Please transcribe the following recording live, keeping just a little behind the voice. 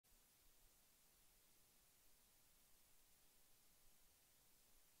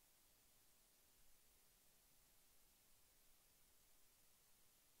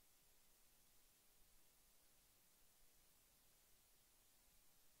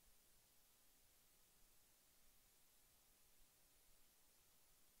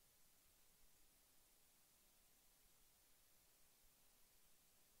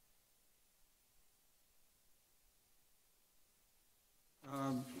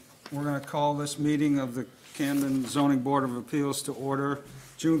We're going to call this meeting of the Camden Zoning Board of Appeals to order,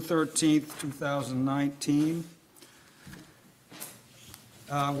 June 13th, 2019.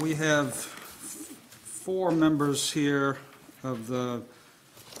 We have 4 members here of the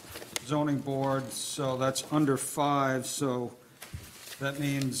zoning board, so that's under 5, so that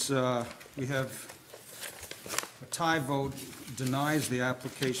means we have a tie vote denies the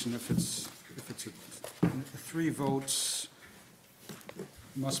application if it's 3 votes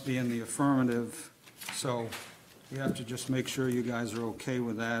must be in the affirmative, so we have to just make sure you guys are okay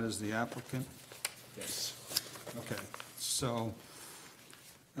with that as the applicant. Yes. Okay, so,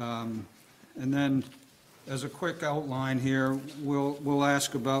 and then as a quick outline here, we'll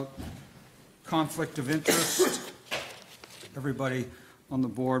ask about conflict of interest. Everybody on the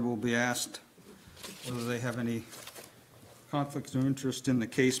board will be asked whether they have any conflict of interest in the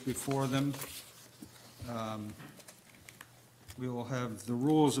case before them. We will have the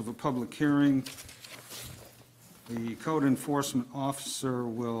rules of a public hearing. The code enforcement officer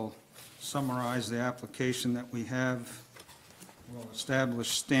will summarize the application that we have. We'll establish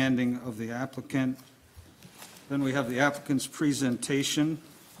standing of the applicant. Then we have the applicant's presentation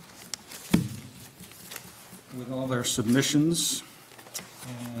with all their submissions.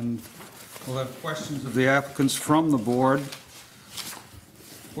 And we'll have questions of the applicants from the board,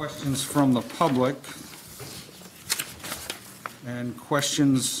 questions from the public, and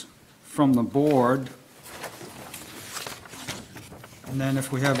questions from the board. And then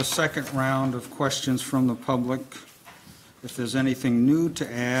if we have a second round of questions from the public, if there's anything new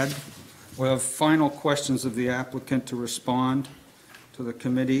to add, we'll have final questions of the applicant to respond to the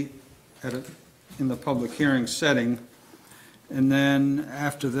committee in the public hearing setting. And then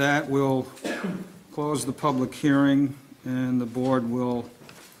after that, we'll close the public hearing and the board will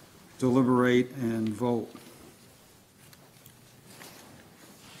deliberate and vote.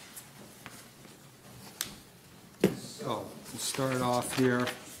 So, we'll start off here.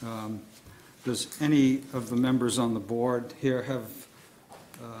 Does any of the members on the board here have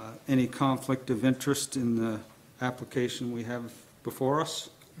any conflict of interest in the application we have before us?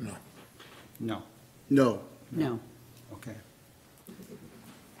 No. No. No. No. Okay.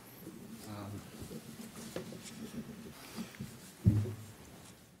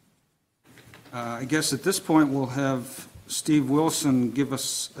 I guess at this point, we'll have Steve Wilson give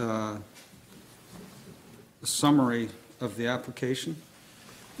us a summary of the application.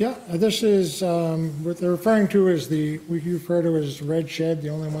 Yeah, this is, what they're referring to is what you refer to as Red Shed, the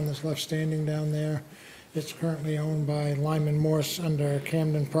only one that's left standing down there. It's currently owned by Lyman Morse under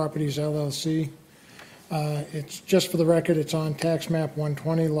Camden Properties LLC. It's, just for the record, it's on tax map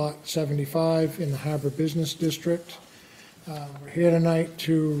 120, lot 75 in the Harbor Business District. We're here tonight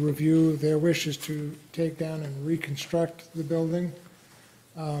to review their wishes to take down and reconstruct the building.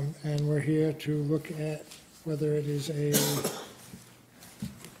 And we're here to look at whether it is a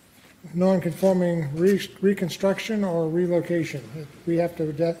non-conforming reconstruction or relocation. We have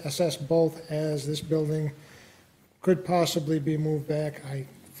to assess both, as this building could possibly be moved back. I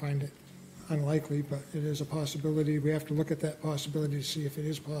find it unlikely, but it is a possibility. We have to look at that possibility to see if it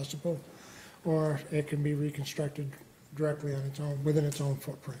is possible, or it can be reconstructed directly on its own, within its own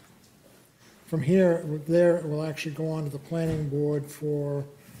footprint. From here, there, it will actually go on to the planning board for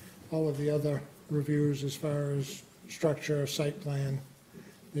all of the other reviews as far as structure, site plan.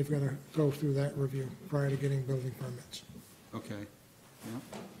 They've got to go through that review prior to getting building permits. Okay. Yeah.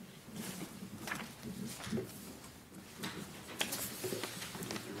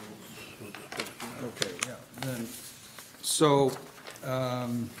 Okay, yeah. Then, so,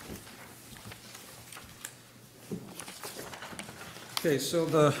 okay, so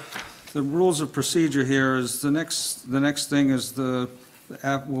the rules of procedure here is the next thing is the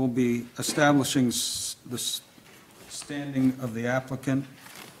app will be establishing the standing of the applicant.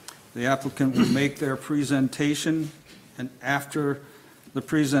 The applicant will make their presentation, and after the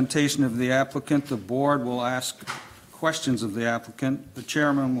presentation of the applicant, the board will ask questions of the applicant. The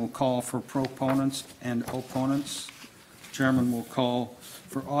chairman will call for proponents and opponents. The chairman will call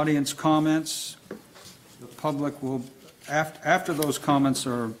for audience comments. The public will, after those comments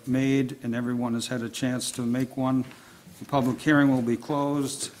are made and everyone has had a chance to make one, the public hearing will be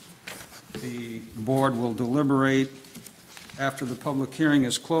closed. The board will deliberate. After the public hearing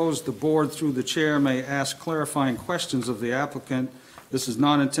is closed, the board, through the chair, may ask clarifying questions of the applicant. This is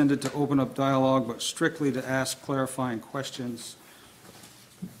not intended to open up dialogue, but strictly to ask clarifying questions.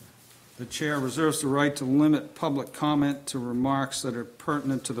 The chair reserves the right to limit public comment to remarks that are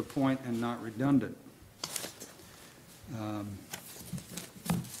pertinent to the point and not redundant.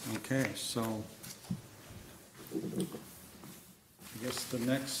 Okay, so guess the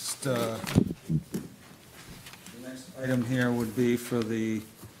next item here would be for the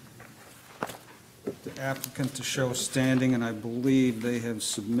applicant to show standing, and I believe they have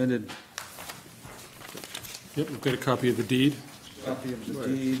submitted Yep, we've got a copy of the deed. a copy of the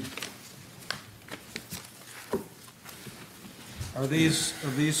deed. Are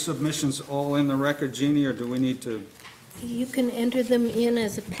these submissions all in the record, Jeannie, or do we need to? You can enter them in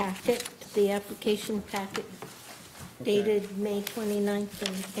as a packet, the application packet dated May 29th,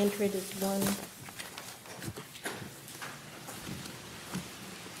 and enter it as one.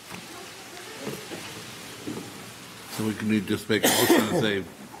 So we can just make a motion that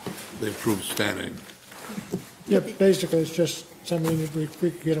they prove standing. Yep, basically, it's just something that we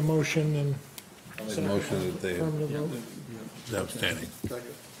could get a motion and I'll make a motion that they affirmative vote. have standing.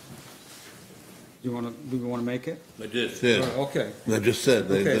 Do we want to make it? I just did. Okay. I just said,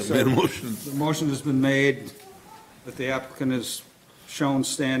 they Okay, made a motion. The motion has been made that the applicant is shown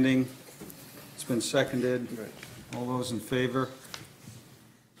standing. It's been seconded. All those in favor?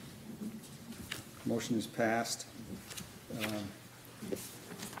 Motion is passed.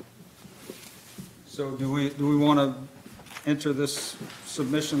 So do we want to enter this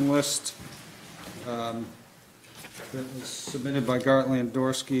submission list that was submitted by Gartley and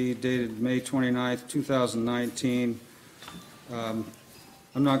Dorsey dated May 29th, 2019? I'm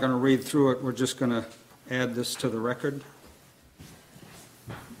not going to read through it, we're just going to add this to the record.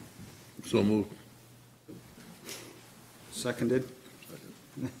 So moved. Seconded?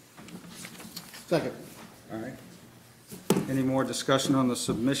 Second. All right. Any more discussion on the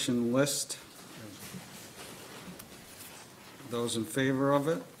submission list? Those in favor of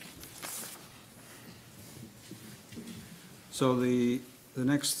it? So the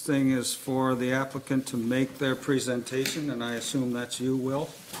next thing is for the applicant to make their presentation, and I assume that's you, Will?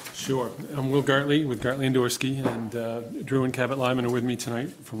 Sure. I'm Will Gartley with Gartley and Dorsey, and Drew and Cabot Lyman are with me tonight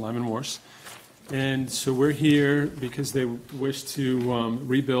from Lyman Morse. And so we're here because they wish to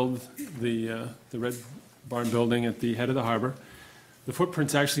rebuild the Red Barn building at the head of the harbor. The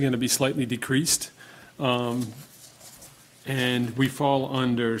footprint's actually going to be slightly decreased. And we fall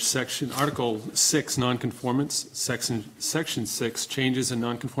under Article 6, nonconformance, Section 6, changes in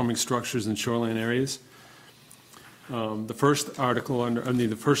nonconforming structures in shoreline areas. The first article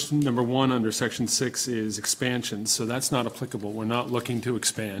the first number 1 under Section 6 is expansion, so that's not applicable. We're not looking to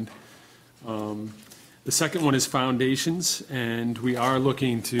expand. The second one is foundations, and we are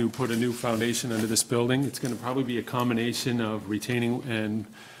looking to put a new foundation under this building. It's going to probably be a combination of retaining and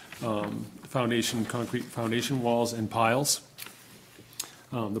concrete foundation walls and piles.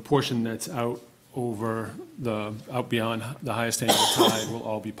 The portion that's out beyond the highest angle tide will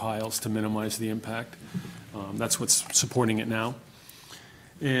all be piles to minimize the impact. That's what's supporting it now.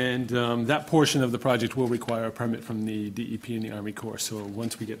 And that portion of the project will require a permit from the DEP and the Army Corps. So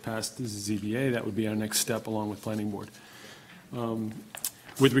once we get past the ZBA, that would be our next step along with Planning Board.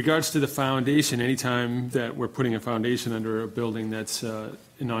 With regards to the foundation, anytime that we're putting a foundation under a building that's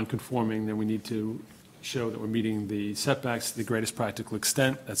non-conforming, then we need to show that we're meeting the setbacks to the greatest practical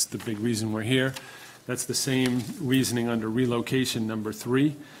extent. That's the big reason we're here. That's the same reasoning under relocation number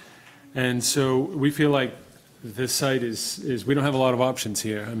 3. And so we feel like this site is we don't have a lot of options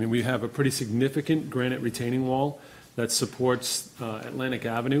here. I mean, we have a pretty significant granite retaining wall that supports Atlantic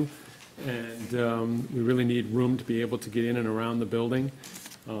Avenue, and we really need room to be able to get in and around the building.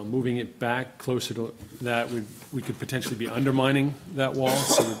 Moving it back closer to that, we could potentially be undermining that wall,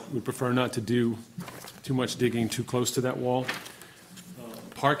 so we prefer not to do too much digging too close to that wall.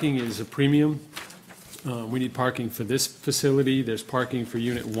 Parking is a premium. We need parking for this facility. There's parking for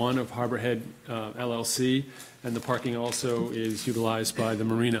Unit 1 of Harborhead LLC, and the parking also is utilized by the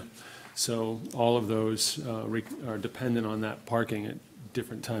marina. So all of those are dependent on that parking at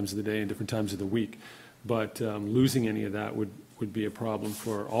different times of the day and different times of the week. But losing any of that would be a problem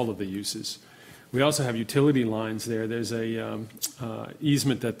for all of the uses. We also have utility lines there. There's a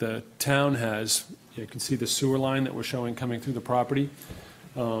easement that the town has. You can see the sewer line that we're showing coming through the property.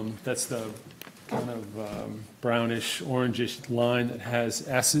 That's the kind of brownish, orangish line that has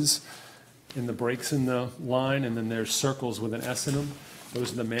S's in the breaks in the line, and then there's circles with an S in them.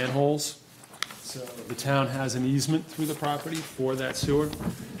 Those are the manholes. So the town has an easement through the property for that sewer.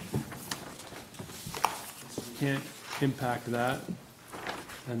 So we can't impact that.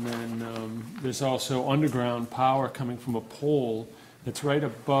 And then there's also underground power coming from a pole that's right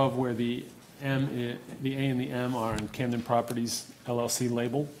above where the A and the M are in Camden Properties LLC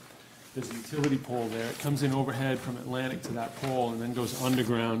label. There's a utility pole there. It comes in overhead from Atlantic to that pole and then goes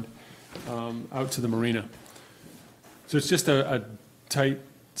underground out to the marina. So it's just a tight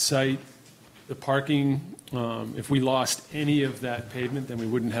site. The parking If we lost any of that pavement, then we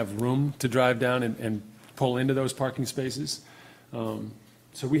wouldn't have room to drive down and pull into those parking spaces.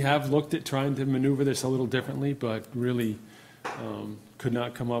 So we have looked at trying to maneuver this a little differently, but really could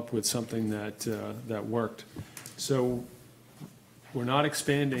not come up with something that worked. So we're not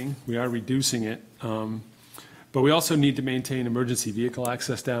expanding, we are reducing it. But we also need to maintain emergency vehicle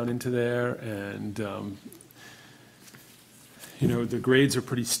access down into there, and, the grades are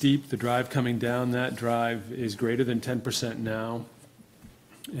pretty steep. The drive coming down that drive is greater than 10% now,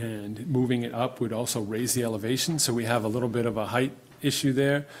 and moving it up would also raise the elevation, so we have a little bit of a height issue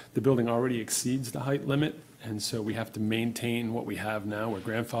there. The building already exceeds the height limit, and so we have to maintain what we have now. We're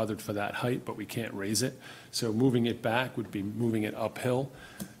grandfathered for that height, but we can't raise it. So moving it back would be moving it uphill.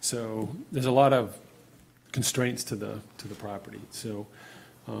 So there's a lot of constraints to the property. So,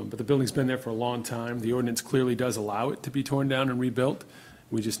 but the building's been there for a long time. The ordinance clearly does allow it to be torn down and rebuilt.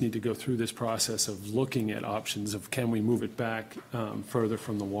 We just need to go through this process of looking at options of can we move it back further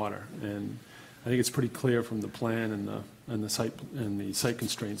from the water. And I think it's pretty clear from the plan and the site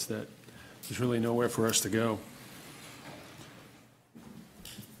constraints that there's really nowhere for us to go.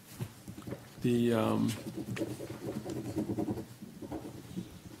 The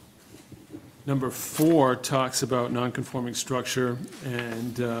number 4 talks about nonconforming structure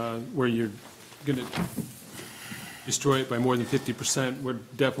and where you're going to destroy it by more than 50%. We're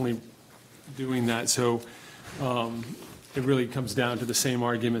definitely doing that. So it really comes down to the same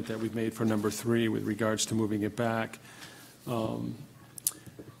argument that we've made for number 3 with regards to moving it back.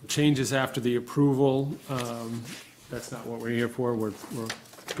 Changes after the approval, that's not what we're here for. We're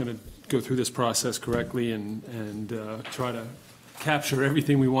going to go through this process correctly and try to capture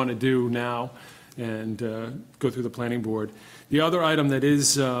everything we want to do now and go through the planning board. The other item that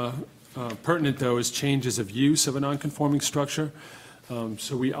is pertinent, though, is changes of use of a nonconforming structure.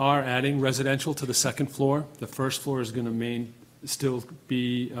 So we are adding residential to the second floor. The first floor is going to still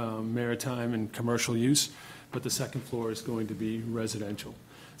be maritime and commercial use, but the second floor is going to be residential.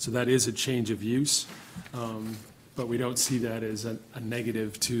 So that is a change of use, but we don't see that as a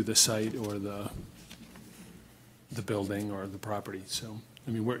negative to the site or the building or the property. So,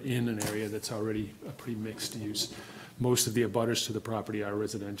 I mean, we're in an area that's already a pretty mixed use. Most of the abutters to the property are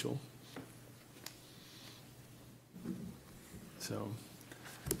residential. So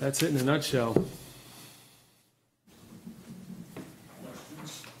that's it in a nutshell.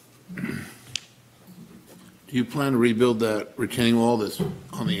 Do you plan to rebuild that retaining wall that's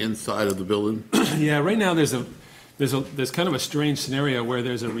on the inside of the building? Yeah, right now there's kind of a strange scenario where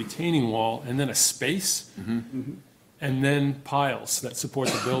there's a retaining wall and then a space and then piles that support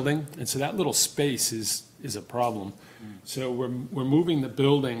the building. And so that little space is a problem. So we're moving the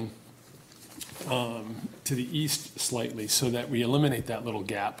building to the east slightly so that we eliminate that little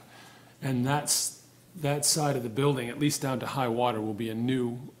gap. And that side of the building, at least down to high water, will be a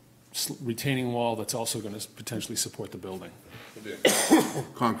new retaining wall that's also going to potentially support the building.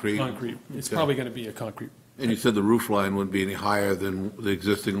 Concrete? Concrete. It's Okay. probably going to be a concrete. And you said the roof line wouldn't be any higher than the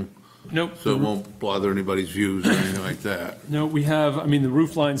existing, Nope. so it won't bother anybody's views or anything like that? No, we have, I mean, the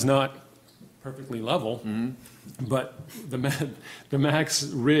roof line's not perfectly level, but the max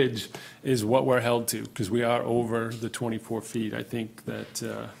ridge is what we're held to, because we are over the 24 feet. I think I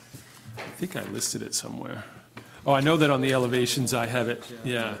listed it somewhere. Oh, I know that on the elevations I have it,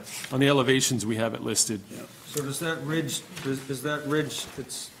 yeah. On the elevations, we have it listed. So does that ridge, is that ridge,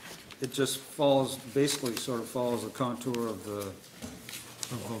 it just follows, basically sort of follows the contour of the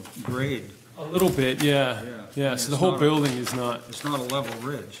grade? A little bit, yeah. Yeah. Yeah, so the whole building is not, It's not a level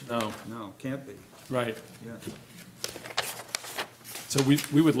ridge. no, No, can't be, right. yeah. So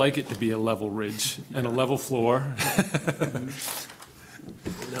we would like it to be a level ridge and a level floor.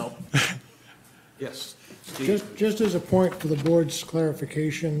 No. Yes. Steve? Just as a point for the board's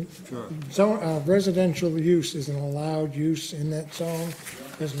clarification, Sure. residential use is an allowed use in that zone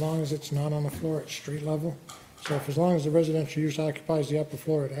as long as it's not on the floor at street level. So as long as the residential use occupies the upper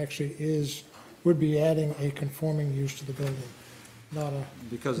floor, it actually would be adding a conforming use to the building, not a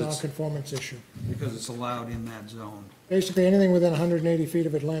Because it's, non-conformance issue. because it's allowed in that zone. Basically, anything within 180 feet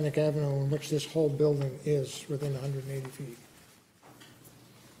of Atlantic Avenue, in which this whole building is within 180 feet.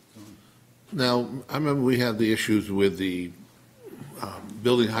 Now, I remember we had the issues with the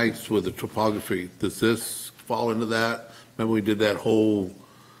building heights with the topography. Does this fall into that? Remember we did that whole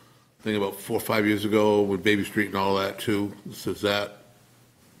thing about 4 or 5 years ago with Baby Street and all that too? Is that,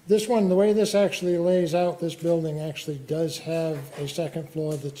 This one, the way this actually lays out, this building actually does have a second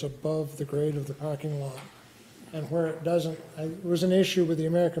floor that's above the grade of the parking lot. And where it doesn't, it was an issue with the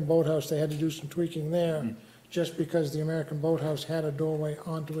American Boathouse, they had to do some tweaking there, just because the American Boathouse had a doorway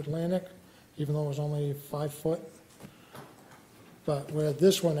onto Atlantic. even though it was only 5 foot. But where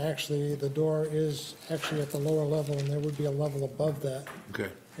this one, actually, the door is actually at the lower level, and there would be a level above that, Okay.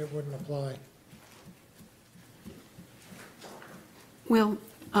 it wouldn't apply. Well,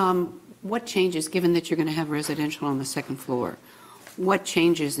 what changes, given that you're going to have residential on the second floor, what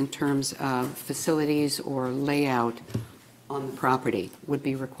changes in terms of facilities or layout on the property would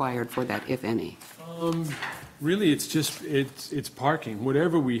be required for that, if any? Really, it's just, it's parking.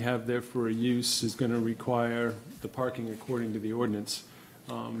 Whatever we have there for a use is going to require the parking according to the ordinance.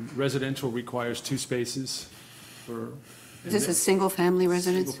 Residential requires 2 spaces for. Is this a single-family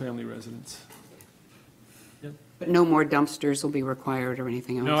residence? Single-family residence. But no more dumpsters will be required or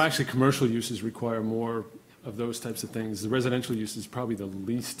anything else? No, actually, commercial uses require more of those types of things. The residential use is probably the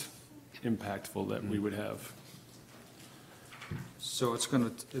least impactful that we would have. So it's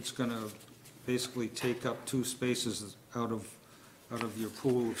gonna basically take up 2 spaces out of your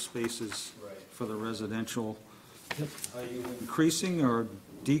pool of spaces for the residential. Are you increasing or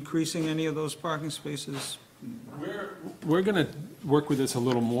decreasing any of those parking spaces? We're going to work with this a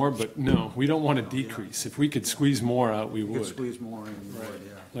little more, but no, we don't want to decrease. If we could squeeze more out, we You could would. squeeze more in, you would,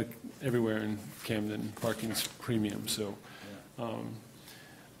 yeah. Like everywhere in Camden, parking's premium, so.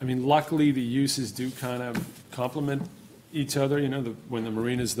 I mean, luckily, the uses do kind of complement each other, you know, when the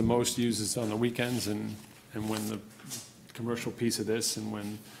marina's the most used is on the weekends, and when the commercial piece of this, and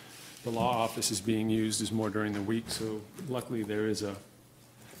when the law office is being used is more during the week, so luckily, they're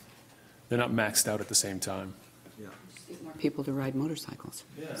not maxed out at the same time. Yeah. More people to ride motorcycles,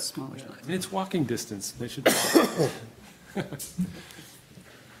 smaller Yeah, size. and it's walking distance, they should.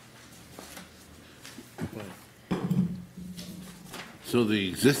 So the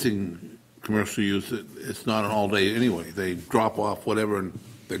existing commercial use, it's not an all-day anyway. They drop off whatever and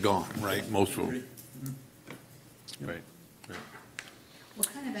they're gone, right? Most of them. Right.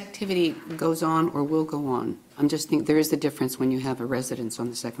 What kind of activity goes on or will go on? I'm just thinking, there is a difference when you have a residence on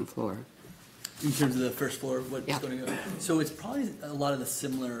the second floor. In terms of the first floor, what's Yeah. going to go? So it's probably a lot of the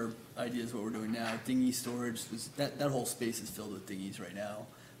similar ideas what we're doing now. Dinghy storage, that whole space is filled with dinghies right now.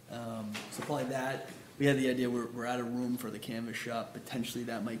 So probably that. We had the idea we're out of room for the canvas shop. Potentially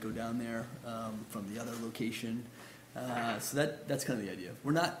that might go down there from the other location. So that's kind of the idea.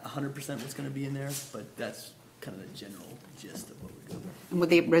 We're not 100% what's going to be in there, but that's kind of the general gist of what we're doing. And would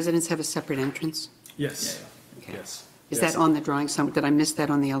the residents have a separate entrance? Yes, Okay. yes. Is yes. that on the drawing? Did I miss that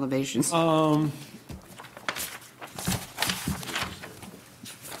on the elevations?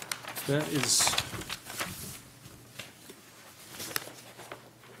 That is,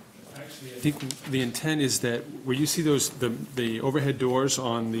 actually, I think the intent is that, where you see those, the overhead doors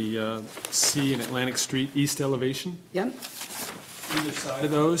on the C and Atlantic Street east elevation, Yep, either side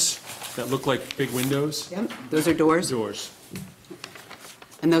of those, that look like big windows, yep, those are doors? doors.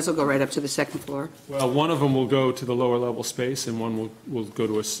 And those will go right up to the second floor? Well, one of them will go to the lower level space, and one will go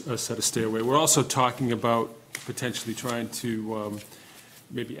to a set of stairway. We're also talking about potentially trying to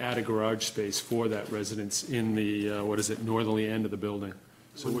maybe add a garage space for that residence in the, northerly end of the building.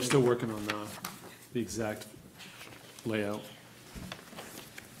 So we're still working on the exact layout.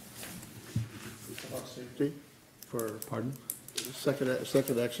 About safety, for Pardon?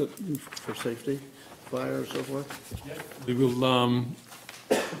 second exit for safety, fire and so forth? We will, in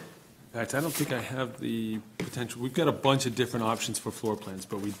fact, I don't think I have the potential, we've got a bunch of different options for floor plans,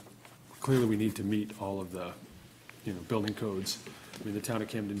 but clearly we need to meet all of the, building codes. I mean, the town of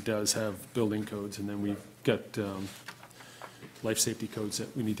Camden does have building codes, and then we've got life safety codes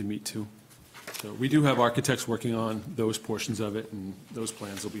that we need to meet too. So we do have architects working on those portions of it, and those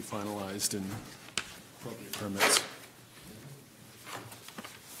plans will be finalized and appropriate permits.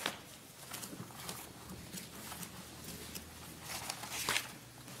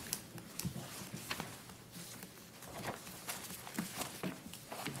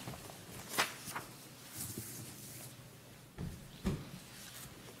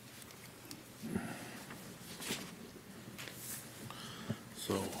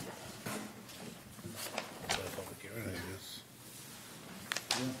 So. Public hearing, I guess.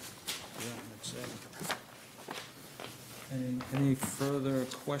 Any further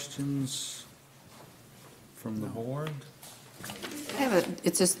questions from the board? I have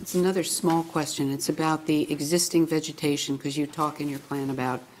it's another small question. It's about the existing vegetation, because you talk in your plan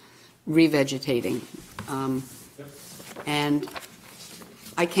about revegetating. And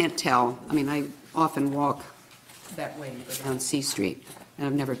I can't tell, I mean, I often walk that way down C Street, and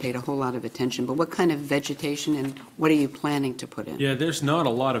I've never paid a whole lot of attention, but what kind of vegetation and what are you planning to put in? Yeah, there's not a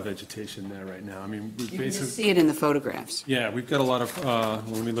lot of vegetation there right now. I mean, we You can basically. just see it in the photographs. Yeah, we've got a lot of,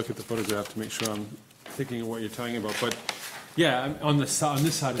 let me look at the photograph to make sure I'm thinking of what you're talking about. But, yeah, on this side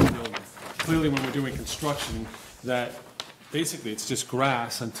of the building, clearly when we're doing construction, that basically it's just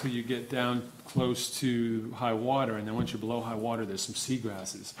grass until you get down close to high water, and then once you're below high water, there's some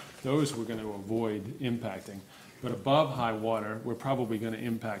seagrasses. Those we're going to avoid impacting. But above high water, we're probably going to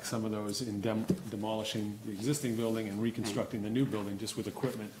impact some of those in demolishing the existing building and reconstructing the new building just with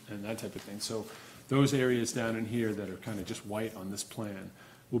equipment and that type of thing. So those areas down in here that are kind of just white on this plan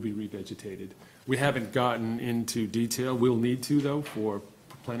will be revegetated. We haven't gotten into detail. We'll need to, though, for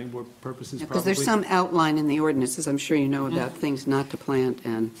planning board purposes, Because probably. there's some outline in the ordinances, I'm sure you know, about things not to plant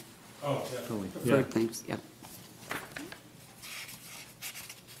and Oh, definitely. preferred things, yeah.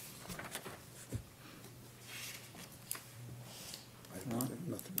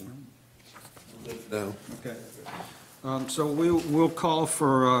 No. Okay. So we'll call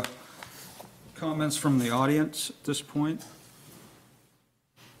for comments from the audience at this point.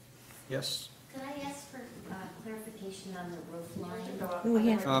 Yes? Could I ask for clarification on the roof line? Oh,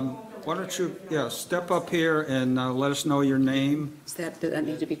 yeah. Why don't you, step up here and let us know your name. Does that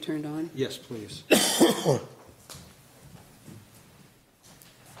need to be turned on? Yes, please. There you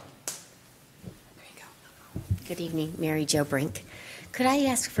go. Good evening, Mary Jo Brink. Could I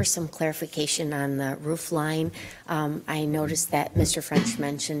ask for some clarification on the roof line? I noticed that Mr. French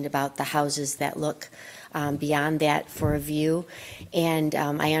mentioned about the houses that look beyond that for a view, and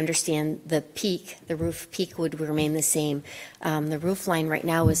I understand the peak, the roof peak would remain the same. The roof line right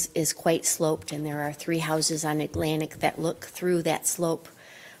now is quite sloped, and there are 3 houses on Atlantic that look through that slope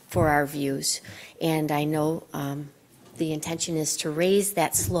for our views. And I know the intention is to raise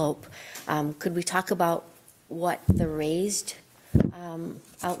that slope. Could we talk about what the raised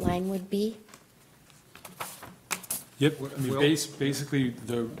outline would be? Yep, I mean, basically,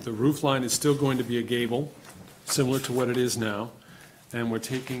 the roof line is still going to be a gable, similar to what it is now, and we're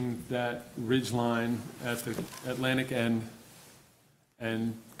taking that ridge line at the Atlantic end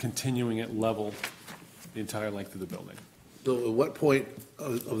and continuing it level the entire length of the building. So at what point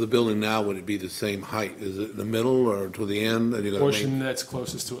of the building now would it be the same height? Is it in the middle or to the end? Are you gonna Portion that's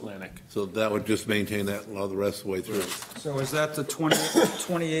closest to Atlantic. So that would just maintain that all the rest of the way through? So is that the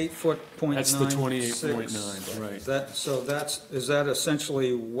 28-foot point 9? That's the 28.9, right. Is that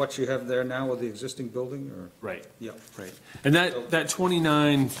essentially what you have there now with the existing building, or? Right. Yeah. Right. And that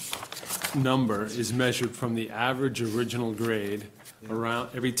 29 number is measured from the average original grade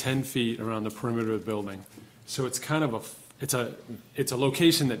around, every 10 feet around the perimeter of the building. So it's kind of it's a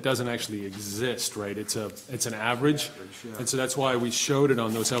location that doesn't actually exist, right? It's an average. And so that's why we showed it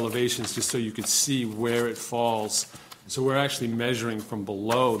on those elevations, just so you could see where it falls. So we're actually measuring from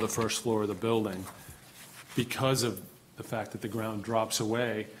below the first floor of the building because of the fact that the ground drops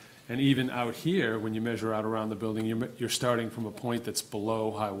away. And even out here, when you measure out around the building, you're starting from a point that's below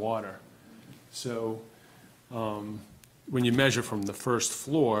high water. So when you measure from the first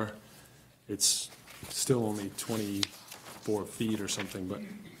floor, it's still only 24 feet or something, but,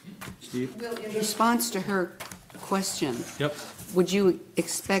 Steve? In response to her question, Yep. would you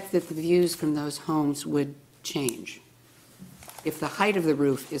expect that the views from those homes would change if the height of the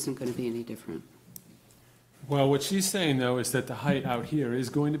roof isn't going to be any different? Well, what she's saying, though, is that the height out here is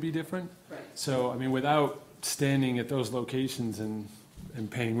going to be different. Right. So, I mean, without standing at those locations and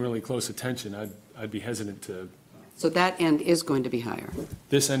paying really close attention, I'd be hesitant to. So that end is going to be higher?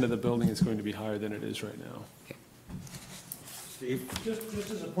 This end of the building is going to be higher than it is right now. Steve? Just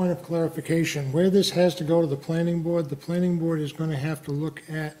as a point of clarification, where this has to go to the planning board is going to have to look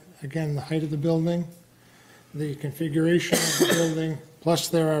at, again, the height of the building, the configuration of the building, plus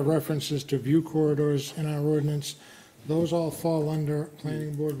there are references to view corridors in our ordinance. Those all fall under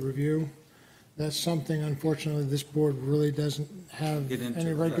planning board review. That's something, unfortunately, this board really doesn't have Get into any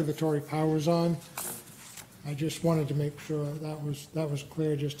that. regulatory powers on. I just wanted to make sure that was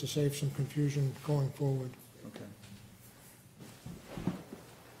clear, just to save some confusion going forward. Okay.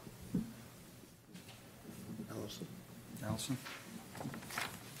 Allison? Allison?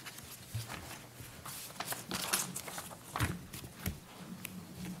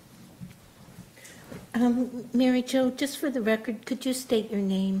 Mary Jo, just for the record, could you state your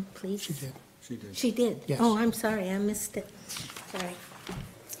name, please? She did. She did. She did? Yes. Oh, I'm sorry, I missed it. Sorry.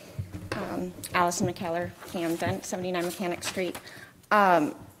 Allison McKellar, Camden, 79 Mechanic Street.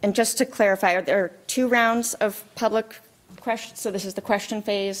 And just to clarify, are there 2 rounds of public questions? So this is the question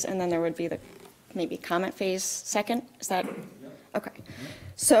phase, and then there would be the maybe comment phase second? Is that? Okay.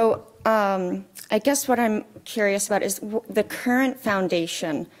 So I guess what I'm curious about is the current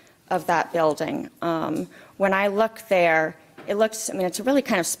foundation of that building. When I look there, it looks, I mean, it's a really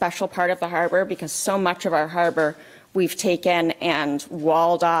kind of special part of the harbor because so much of our harbor we've taken and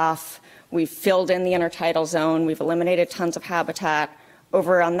walled off. We've filled in the intertidal zone. We've eliminated tons of habitat.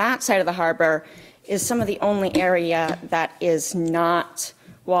 over on that side of the harbor is some of the only area that is not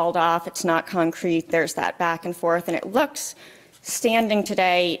walled off. It's not concrete. There's that back and forth. And it looks, standing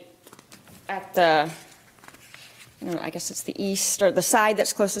today at the, I guess it's the east or the side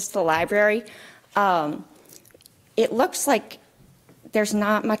that's closest to the library, it looks like there's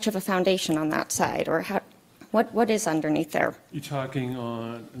not much of a foundation on that side. Or what is underneath there? You're talking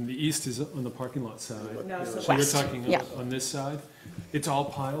on the east is on the parking lot side. No, it's the So you're west. talking Yeah. on this side? It's all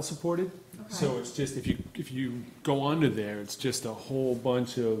pile supported. So it's just, if you go under there, it's just a whole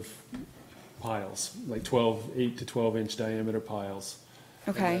bunch of piles, like 8 to 12 inch diameter piles.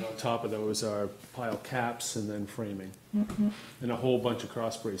 Okay. And then on top of those are pile caps and then framing. And a whole bunch of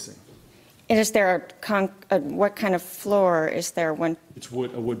cross bracing. And is there what kind of floor is there when, It's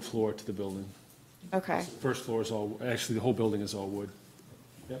wood, a wood floor to the building. okay, First floor is all, actually, the whole building is all wood.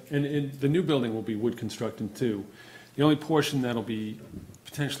 Yep. And the new building will be wood constructed too. The only portion that'll be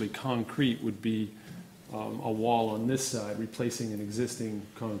potentially concrete would be a wall on this side, replacing an existing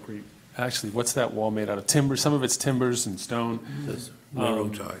concrete. Actually, what's that wall made out of? Timber, some of it's timbers and stone. There's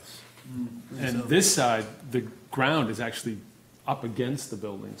railroad ties. And this side, the ground is actually up against the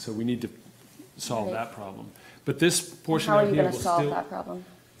building, so we need to solve Right. that problem. But this portion how are out you here going will to solve still, that problem?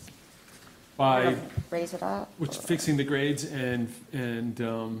 by Raise it up? which fixing the grades and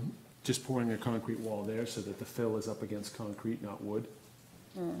just pouring a concrete wall there so that the fill is up against concrete, not wood.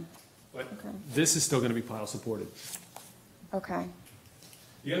 But this is still going to be pile supported. Okay.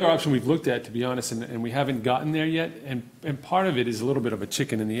 The other option we've looked at, to be honest, and we haven't gotten there yet, and part of it is a little bit of a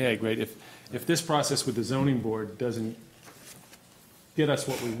chicken and the egg, right? If this process with the zoning board doesn't get us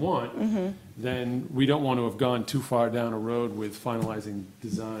what we want, then we don't want to have gone too far down a road with finalizing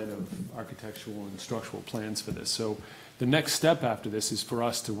design of architectural and structural plans for this. So the next step after this is for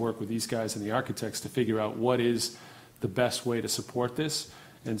us to work with these guys and the architects to figure out what is the best way to support this.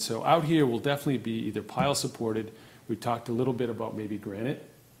 And so out here will definitely be either pile supported. We talked a little bit about maybe granite,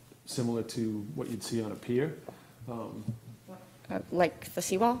 similar to what you'd see on a pier. Like the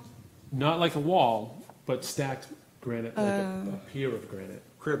seawall? Not like a wall, but stacked granite, like a pier of granite.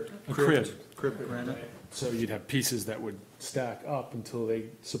 Cribbed. A crib. Cribbed granite. So you'd have pieces that would stack up until they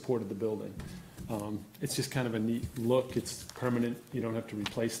supported the building. It's just kind of a neat look. It's permanent. You don't have to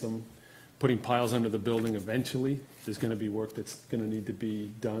replace them. Putting piles under the building eventually, there's going to be work that's going to need to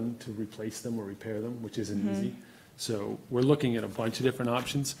be done to replace them or repair them, which isn't easy. So we're looking at a bunch of different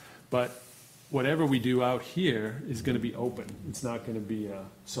options, but whatever we do out here is going to be open. It's not going to be a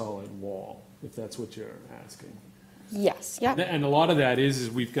solid wall, if that's what you're asking. Yes, yep. And a lot of that is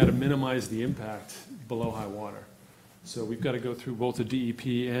we've got to minimize the impact below high water. So we've got to go through both the DEP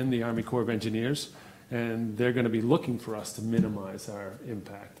and the Army Corps of Engineers, and they're going to be looking for us to minimize our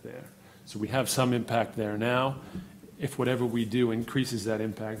impact there. So we have some impact there now. If whatever we do increases that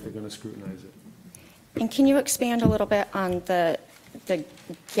impact, they're going to scrutinize it. And can you expand a little bit on the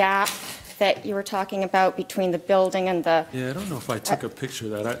gap that you were talking about between the building and the, Yeah, I don't know if I took a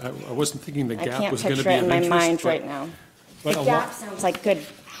picture of that. I wasn't thinking the I gap can't was going to picture be it of in interest. my mind but- right now. but The a gap lot- sounds like good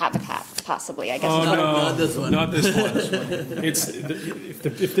habitat, possibly, I guess. Oh, is what I'm- no, Not this one. not this one. It's,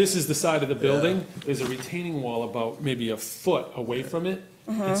 if this is the side of the building, there's a retaining wall about maybe a foot away from it.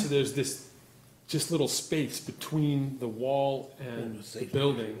 And so there's this just little space between the wall and the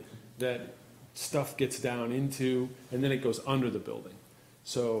building that stuff gets down into, and then it goes under the building.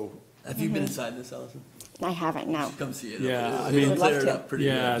 So, Have you been inside this, Allison? I haven't, no. Come see it. Yeah, It'll- I mean- it'll Would love clear it to. up pretty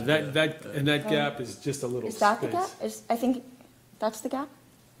yeah, good. that gap is just a little Is space. that the gap? I think that's the gap?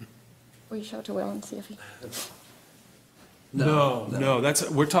 Will you show it to Will and see if he, No,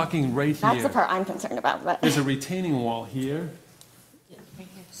 we're talking right here. that's the part I'm concerned about, but, There's a retaining wall here.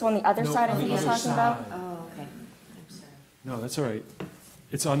 so on the other No, side, I on think the he's other talking about? Oh, okay. I'm sorry. No, that's all right.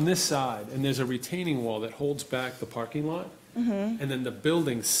 It's on this side, and there's a retaining wall that holds back the parking lot. And then the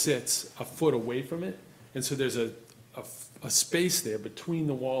building sits a foot away from it. And so there's a space there between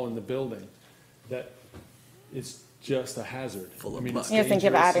the wall and the building that is just a hazard. Full of I mean, it's muck. You're thinking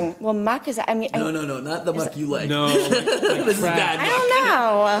of dangerous. adding, well, muck is, I mean, No, not the muck you like. No, like This is crap. I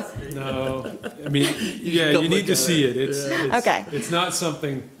don't know. No, I mean, yeah, come you need look to at see it. it. It's Okay. It's not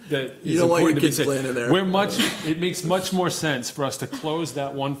something that You is don't want your important to be kids said. playing in there. It makes much more sense for us to close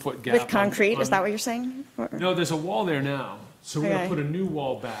that 1 foot gap. With concrete, is on- that what you're saying? Or- No, there's a wall there now, so we're gonna Okay. put a new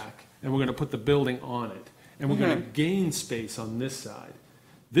wall back, and we're gonna put the building on it. And we're gonna gain space on this side.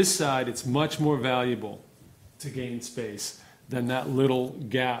 This side, it's much more valuable to gain space than that little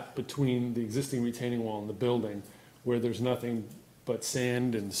gap between the existing retaining wall and the building, where there's nothing but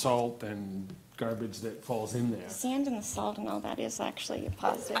sand and salt and garbage that falls in there. Sand and the salt and all that is actually a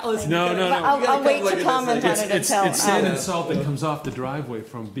positive Listen, thing. No, no, But no. I'll wait Look to at comment this on thing. it until. It's sand and salt that comes off the driveway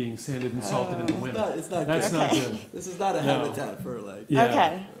from being sanded and salted in the winter. It's not That's good. not Okay. good. This is not a No. habitat for like. Yeah.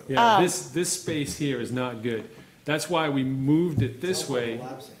 Okay. Yeah, this space here is not good. That's why we moved it this way.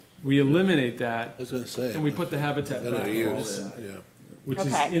 We eliminate that, I was gonna say. and we put the habitat Been back, there years, yeah. which is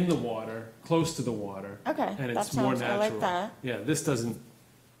Okay. in the water, close to the water. Okay, And that it's more sounds- I like natural. that. Yeah, this doesn't,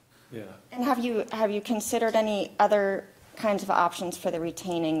 yeah. And have you considered any other kinds of options for the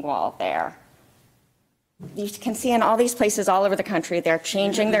retaining wall there? You can see in all these places all over the country, they're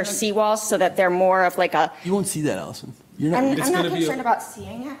changing their seawalls so that they're more of like a, You won't see that, Allison. You're not. I'm It's not gonna be a- concerned about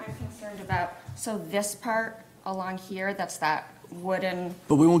seeing it, I'm concerned about, so this part along here, that's that wooden,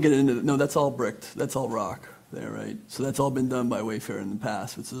 But we won't get into, no, that's all bricked, that's all rock there, right? So that's all been done by Wayfair in the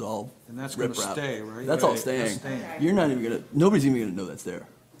past, which is all And that's gonna riprap. stay, right? That's all Right, staying. that's staying. You're not even gonna, nobody's even gonna know that's there,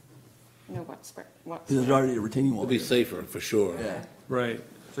 no, what's, because there's already a retaining wall It'll be there. safer, for sure. Yeah. Right.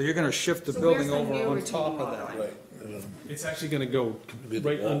 So you're gonna shift the So where's building the over new on top of retaining that? wall? Right. It's actually gonna go Be the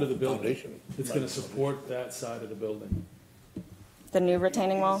right wall, under the building. foundation. It's gonna support that side of the building. the new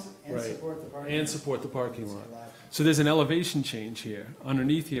retaining wall? Right. And support the parking lot. So there's an elevation change here.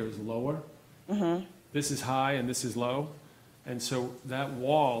 Underneath here is lower. This is high and this is low. And so that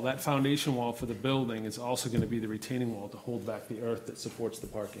wall, that foundation wall for the building is also going to be the retaining wall to hold back the earth that supports the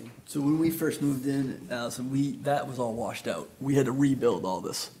parking. So when we first moved in, Allison, that was all washed out. We had to rebuild all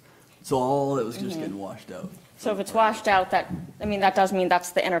this. So all it was just getting washed out. So if it's washed out, that does mean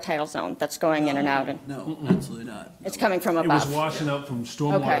that's the intertidal zone that's going in and out, and No, absolutely not. it's coming from It was above. washing out from Okay.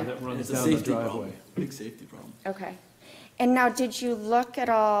 stormwater that runs It's a down the safety problem, driveway. big safety problem. Okay. And now, did you look at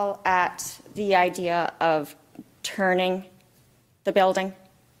all at the idea of turning the building?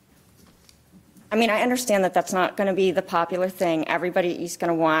 I mean, I understand that that's not going to be the popular thing. Everybody is going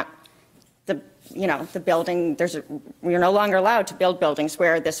to want the building, we're no longer allowed to build buildings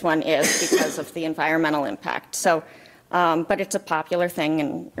where this one is because of the environmental impact. So, but it's a popular thing,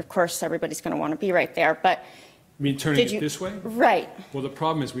 and of course, everybody's going to want to be right there, but. You mean turning Did it you- this way? Right. Well, the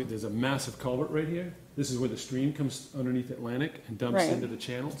problem is there's a massive culvert right here. This is where the stream comes underneath Atlantic and dumps Right. into the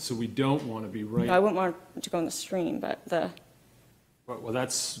channel. So we don't want to be I right, wouldn't want it to go in the stream, but well,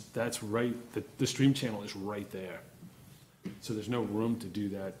 that's right, the stream channel is right there. So there's no room to do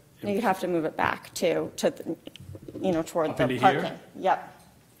that. you'd have to move it back toward Up the into parking. here? Yep.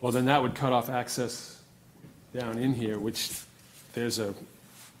 Well, then that would cut off access down in here, which there's a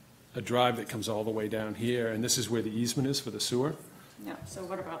drive that comes all the way down here, and this is where the easement is for the sewer. Yeah, so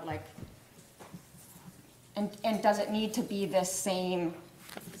what about and does it need to be this same,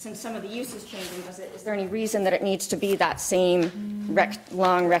 since some of the use is changing, is there any reason that it needs to be that same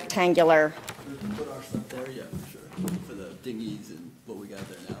long rectangular? We put our stuff there, yeah, for sure, for the dinghies and what we got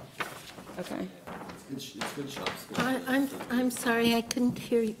there now. Okay. It's good shops. I'm sorry, I couldn't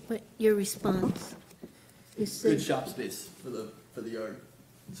hear your response. You Good said, shop space for the yard,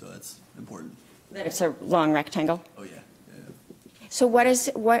 so that's important. That it's a long rectangle? Oh, yeah. So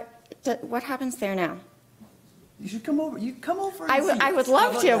what happens there now? You should come over, you come over and I see. would How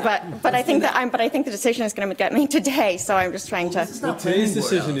love about to, that? but I think the decision is going to get made today, so I'm just trying to, It's not Today's planning board,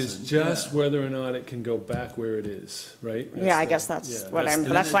 decision is Allison. just Yeah. whether or not it can go back where it is, right? yeah, I the- guess that's yeah, what that's the-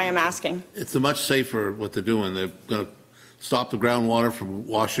 that's why I'm asking. It's a much safer what they're doing. They're gonna stop the groundwater from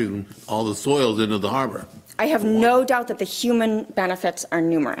washing all the soils into the harbor. I have no doubt that the human benefits are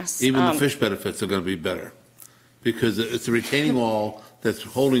numerous. Even the fish benefits are gonna be better. Because it's a retaining wall that's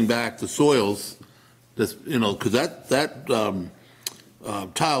holding back the soils, that's, because that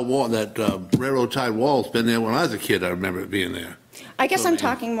tile wall, that railroad tie wall's been there when I was a kid. I remember it being there. I guess I'm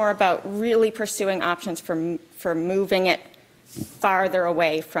talking more about really pursuing options for moving it farther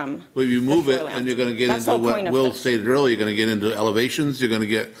away from. Well, if you move the it, shoreline. and you're gonna get That's the into whole point what of Will this. stated earlier, you're gonna get into elevations, you're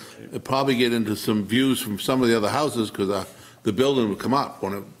gonna probably get into some views from some of the other houses, because the building will come up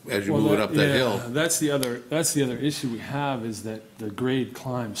as you Well, move it up that yeah, hill. That's the other issue we have, is that the grade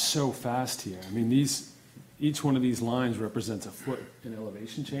climbs so fast here. I mean, each one of these lines represents a foot in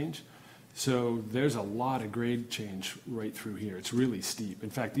elevation change. So there's a lot of grade change right through here. It's really steep. In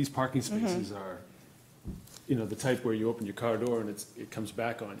fact, these parking spaces are, the type where you open your car door and it comes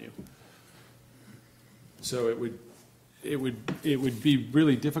back on you. So it would be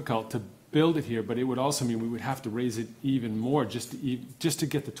really difficult to build it here, but it would also mean we would have to raise it even more just to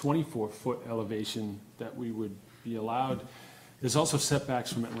get the 24-foot elevation that we would be allowed. There's also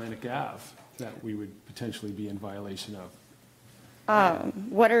setbacks from Atlantic Ave that we would potentially be in violation of.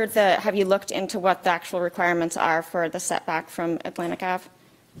 Have you looked into what the actual requirements are for the setback from Atlantic Ave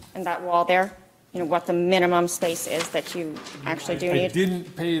and that wall there? what the minimum space is that you actually do I need?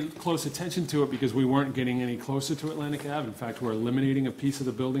 didn't pay close attention to it because we weren't getting any closer to Atlantic Ave. In fact, we're eliminating a piece of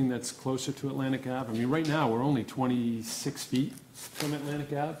the building that's closer to Atlantic Ave. I mean, right now, we're only 26 feet from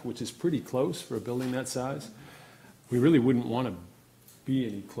Atlantic Ave, which is pretty close for a building that size. We really wouldn't want to be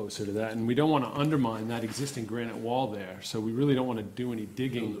any closer to that, and we don't want to undermine that existing granite wall there, so we really don't want to do any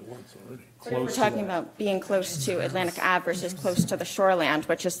digging But if we're close to talking that. about being close to Atlantic Ave versus close to the shoreland,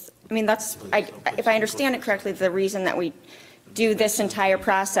 which is, I mean, that's, if I understand it correctly, the reason that we do this entire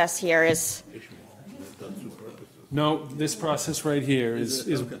process here is, No, this process right here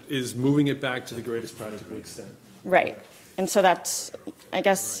is moving it back to the greatest practical extent. right. And so that's, I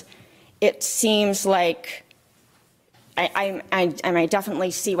guess, it seems like, I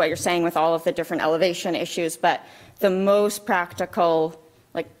definitely see what you're saying with all of the different elevation issues, but the most practical,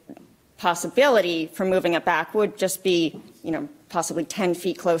 like, possibility for moving it back would just be, possibly 10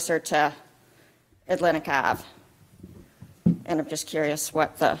 feet closer to Atlantic Ave. And I'm just curious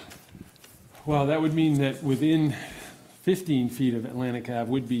what the, Well, that would mean that within 15 feet of Atlantic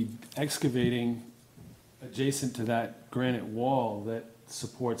Ave would be excavating adjacent to that granite wall that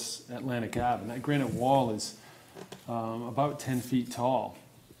supports Atlantic Ave. And that granite wall is about 10 feet tall.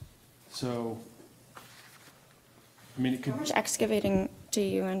 So, I mean, it could. how much excavating do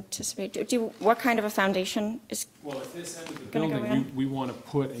you anticipate? What kind of a foundation is, Well, at this end of the Gonna go building, in? we want to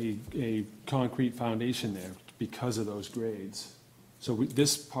put a concrete foundation there because of those grades. So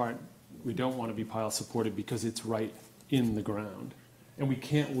this part, we don't want to be pile supported because it's right in the ground. And we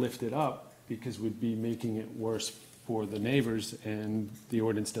can't lift it up because we'd be making it worse for the neighbors, and the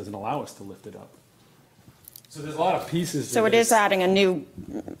ordinance doesn't allow us to lift it up. So there's a lot of pieces to so it this. is adding a new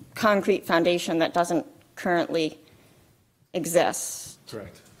concrete foundation that doesn't currently exist?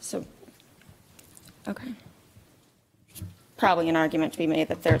 Correct. So, okay. Probably an argument to be made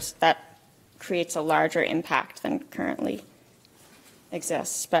that that creates a larger impact than currently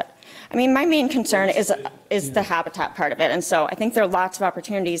exists. But, I mean, my main concern is the habitat part of it. And so I think there are lots of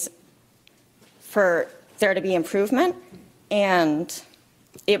opportunities for there to be improvement. And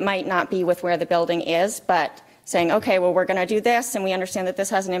it might not be with where the building is, but saying, okay, well, we're going to do this, and we understand that this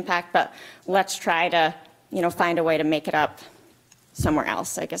has an impact, but let's try to, find a way to make it up somewhere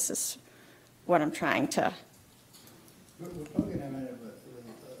else, I guess is what I'm trying to. We're probably going to have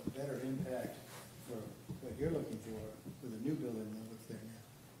a better impact for what you're looking for with a new building than what's there now.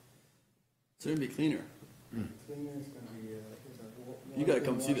 It's going to be cleaner. Cleaner, it's going to be, there's a You gotta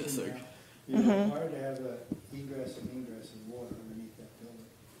come see this, washing like. down. It's hard to have egress and ingress and water underneath that building.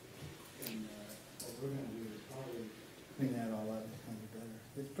 And what we're going to do is probably clean that all up, it's going to be better.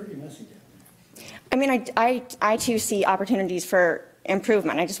 It's pretty messy down there. I mean, I too see opportunities for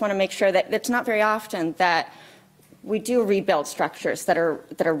improvement. I just want to make sure that it's not very often that we do rebuild structures that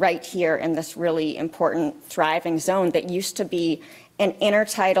are right here in this really important thriving zone that used to be an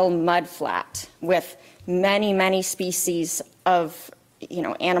intertidal mud flat with many, many species of,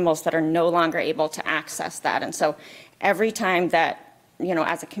 animals that are no longer able to access that. And so every time that,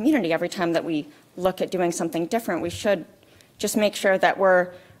 as a community, every time that we look at doing something different, we should just make sure that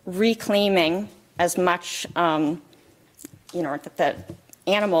we're reclaiming as much, that the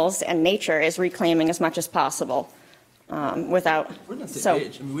animals and nature is reclaiming as much as possible without. We're not the so, same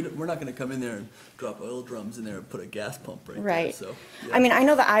age. I mean, we're not going to come in there and drop oil drums in there and put a gas pump right there. Right. So, yeah. I mean, I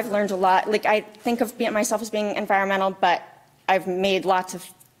know that I've learned a lot. Like, I think of myself as being environmental, but I've made lots of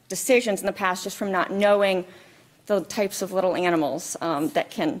decisions in the past just from not knowing the types of little animals that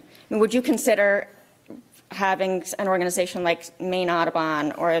can. I mean, would you consider having an organization like Maine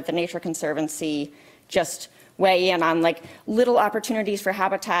Audubon or the Nature Conservancy just weigh in on like little opportunities for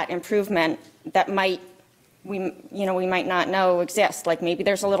habitat improvement that we might not know exist? Like maybe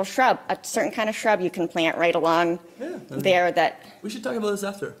there's a little shrub, a certain kind of shrub you can plant right along there that. We should talk about this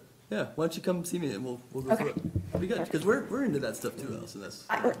after. Yeah, why don't you come see me and we'll go through it. It'll be good because we're into that stuff too, Allison.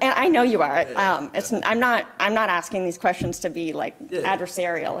 And I know you are. I'm not asking these questions to be like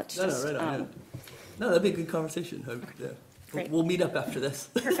adversarial. It's just. Right on, yeah. No, that'd be a good conversation. Yeah. Great. We'll meet up after this.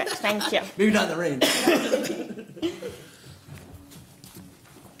 Perfect. Thank you. Maybe not in the rain. Did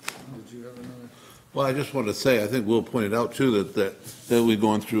you have another? Well, I just wanted to say, I think Will pointed out too, that we're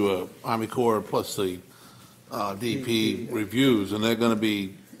going through a Army Corps plus the DP reviews, and they're gonna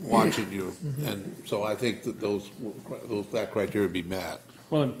be watching you. And so I think that that criteria be met.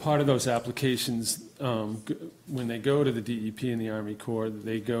 Well, and part of those applications, when they go to the DEP and the Army Corps,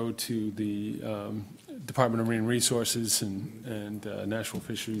 they go to the Department of Marine Resources and National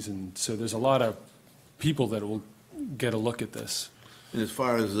Fisheries, and so there's a lot of people that will get a look at this. And as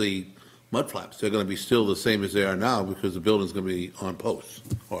far as the mud flaps, they're gonna be still the same as they are now because the building's gonna be on posts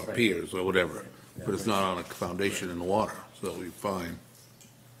or piers or whatever. but it's not on a foundation in the water, so it'll be fine.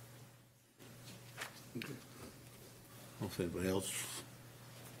 I don't see anybody else.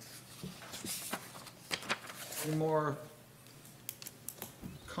 Any more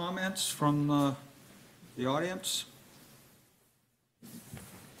comments from the audience?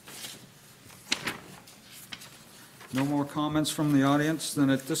 No more comments from the audience, then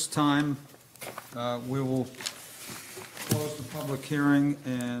at this time, we will close the public hearing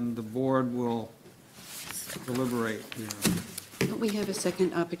and the board will deliberate. Don't we have a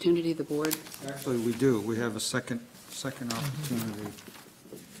second opportunity, the board? Actually, we do. We have a second opportunity.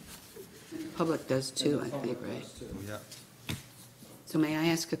 Public does too, I think, right? Yeah. So may I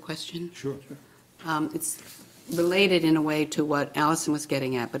ask a question? Sure. It's related in a way to what Allison was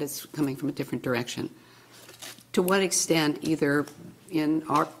getting at, but it's coming from a different direction. To what extent, either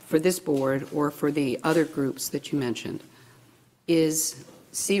for this board or for the other groups that you mentioned, is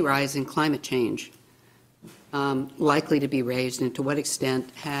sea rise and climate change likely to be raised, and to what extent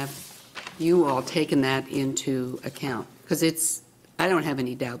have you all taken that into account? Because I don't have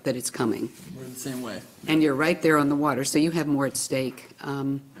any doubt that it's coming. We're the same way. And you're right there on the water, so you have more at stake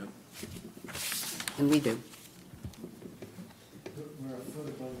than we do. We're a foot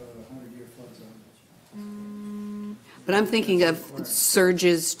above a 100-year flood zone. But I'm thinking of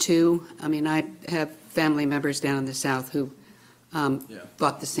surges too. I mean, I have family members down in the south who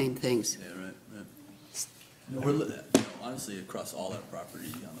thought the same things. Yeah, right. Honestly, across all our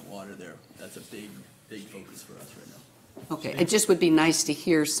property on the water there, that's a big focus for us right now. Okay, it just would be nice to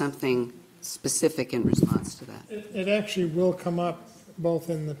hear something specific in response to that. It actually will come up both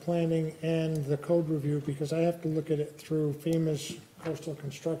in the planning and the code review, because I have to look at it through FEMA's coastal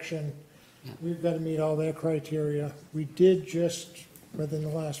construction. Yeah. We've got to meet all their criteria. We did just, within the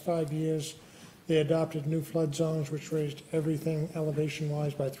last 5 years, they adopted new flood zones, which raised everything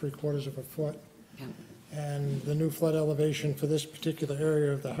elevation-wise by 3/4 of a foot. Yeah. And the new flood elevation for this particular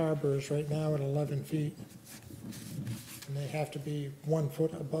area of the harbor is right now at 11 feet. And they have to be 1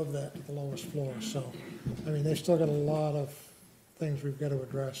 foot above that to the lowest floor. So, I mean, they've still got a lot of things we've got to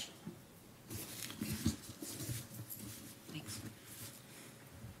address. Thanks.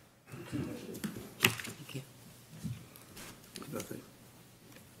 Thank you. Nothing.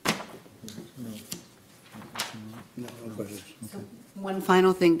 No questions. One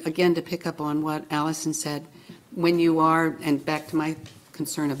final thing, again, to pick up on what Allison said, when you are, and back to my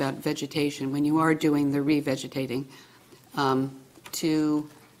concern about vegetation, when you are doing the revegetating, to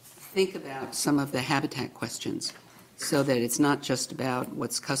think about some of the habitat questions, so that it's not just about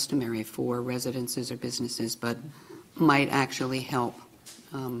what's customary for residences or businesses, but might actually help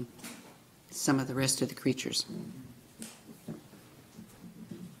some of the rest of the creatures.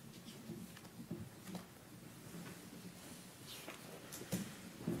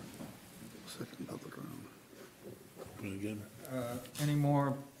 Second public round. Again, Any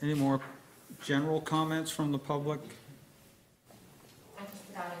more general comments from the public? I just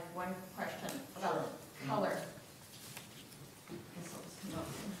forgot, I have one question about color.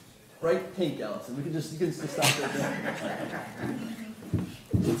 Bright pink, Allison. You can just stop right there.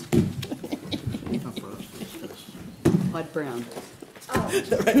 Bud Brown.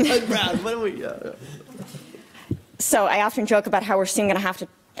 Right, Brad, what do we? So I often joke about how we're soon going to have to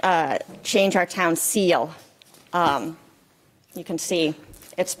change our town seal. You can see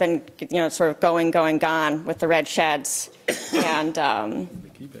it's been, sort of going, gone with the red sheds. And, I'm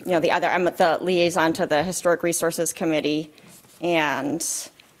the liaison to the Historic Resources Committee. And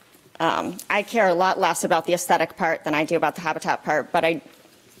I care a lot less about the aesthetic part than I do about the habitat part. But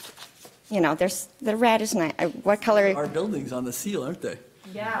there's, the red is nice. What color? Our buildings on the seal, aren't they?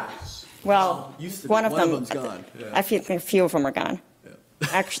 Yeah. Well, Used to be. one of them's gone. Yeah. I think a few of them are gone. Yeah.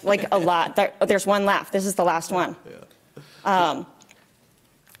 Actually, like a lot. There's one left. This is the last one. Yeah.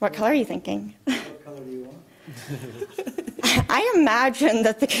 What color are you thinking? What color do you want? I imagine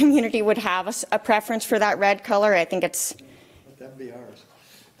that the community would have a preference for that red color. I think it's, That'd be ours.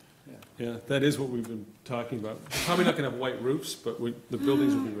 Yeah, that is what we've been talking about. Probably not going to have white roofs, but the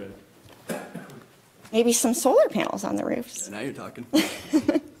buildings will be red. maybe some solar panels on the roofs. Now you're talking.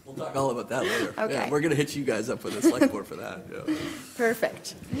 We'll talk all about that later. Okay. Yeah, we're going to hit you guys up with the select board for that. Yeah.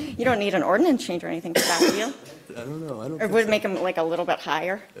 Perfect. You don't need an ordinance change or anything for that, do you? I don't know. I don't Or think would it so. make them like a little bit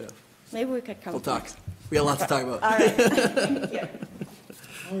higher? Yeah. Maybe we could come. We'll talk. We got a lot to talk about. All right. Thank you.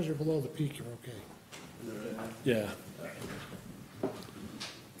 As long as you're below the peak, you're okay. Yeah.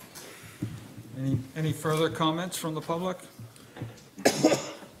 Any further comments from the public?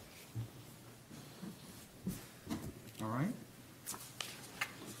 All right.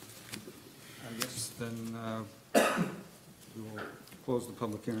 I guess then we will close the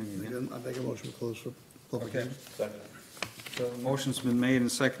public hearing again. Again, I make a motion to close for public Okay. hearing. So the motion's been made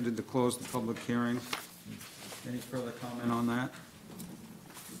and seconded to close the public hearing. Any further comment on that?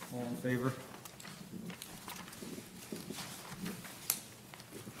 All in favor?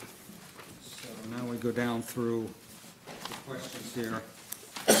 So now we go down through the questions here.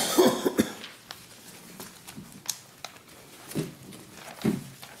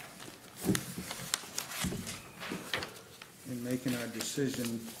 In making our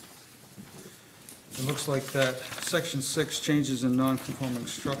decision, it looks like that section 6 changes in non-conforming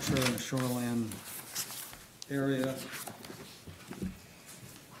structure in the shoreland area.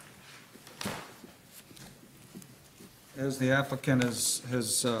 As the applicant has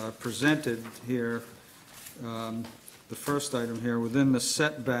presented here, the first item here, within the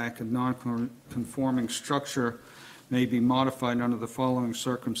setback, a non-conforming structure may be modified under the following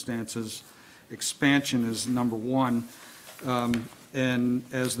circumstances. Expansion is number one. And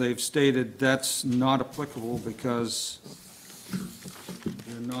as they've stated, that's not applicable because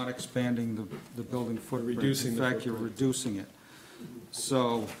you're not expanding the building footprint. Reducing the In fact, you're footprint. reducing it.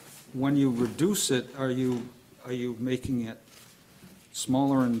 So when you reduce it, are you making it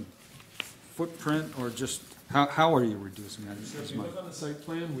smaller in footprint or just, how are you reducing that? So if you look on the site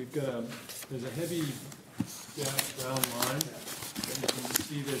plan, we've got there's a heavy dashed brown line. And you can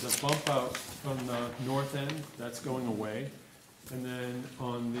see there's a bump out from the north end, that's going away. And then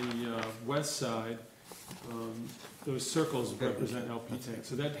on the west side, those circles represent LP tanks.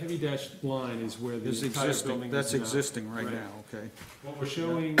 So that heavy dashed line is where the Is entire existing, building is that's now. existing right now, okay. What we're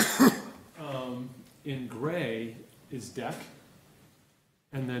showing in gray is deck,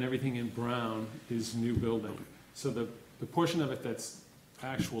 and then everything in brown is new building. So the portion of it that's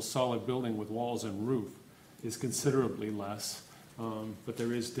actual solid building with walls and roof is considerably less, but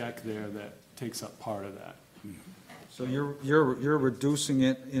there is deck there that takes up part of that. So you're reducing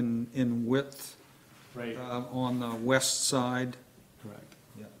it in width Right, on the west side? correct.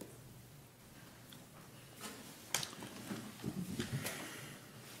 Yeah.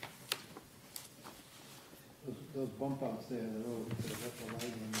 Those bump outs there, the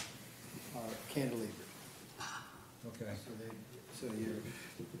lighting are cantilevered. Okay. So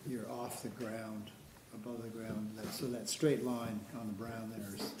you're off the ground, above the ground, so that straight line on the brown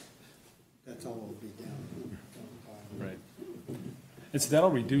there's, that's all will be down. Right. And so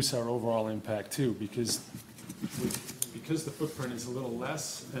that'll reduce our overall impact too, because the footprint is a little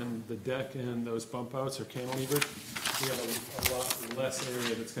less and the deck and those bump outs are cantilevered, we have a lot less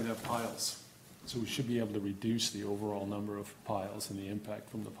area that's gonna have piles. So we should be able to reduce the overall number of piles and the impact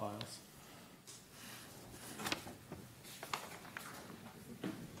from the piles.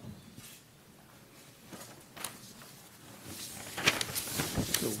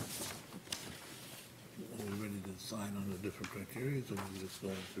 So, are we ready to sign on the different criteria, or are we just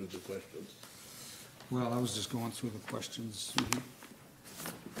going through the questions? Well, I was just going through the questions.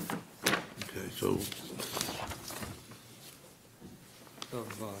 Okay, so, Of,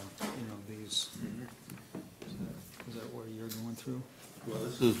 these. Is that what you're going through? well,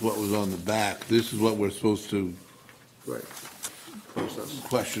 this is what was on the back. This is what we're supposed to, Right. Process.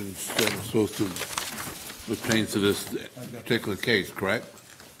 questions that are supposed to pertain to this particular case, correct?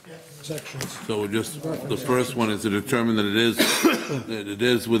 Sections. So we're just, the first one is to determine that it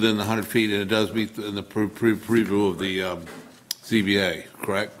is within the 100 feet, and it does meet in the preview of the CBA,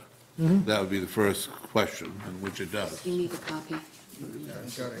 correct? That would be the first question, in which it does. You need a copy?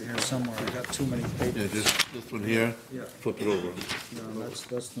 I've got it here somewhere, I've got too many Yeah, papers. just this one here, Yeah. flip it over. No, that's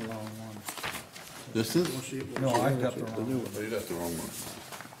the wrong one. This is? No, I've got the The wrong new one. one. Oh, you got the wrong one.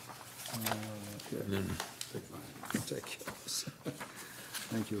 And then, Take yours.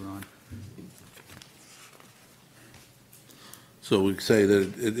 Thank you, Ron. so we say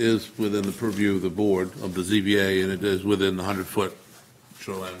that it is within the purview of the board, of the ZBA, and it is within the 100-foot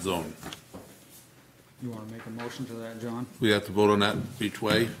shoreline zone. You want to make a motion to that, John? We have to vote on that each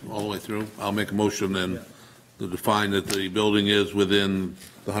way, all the way through? I'll make a motion then to define that the building is within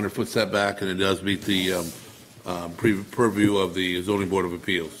the 100-foot setback, and it does meet the purview of the zoning board of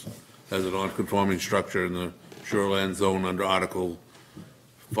appeals as a non-conforming structure in the shoreline zone under Article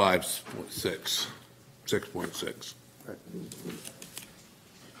 5.6, 6.6.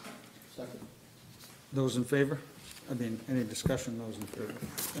 Second. Those in favor? I mean, any discussion, those in favor?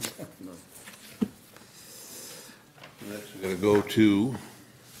 Next, we're going to go to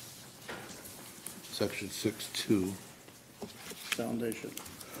section 6.2, Foundation.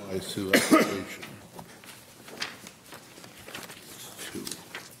 applies to application. 2.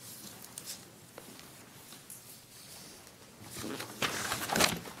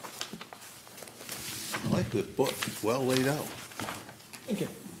 I like this book, it's well laid out. Thank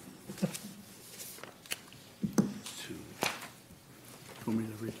you. Want me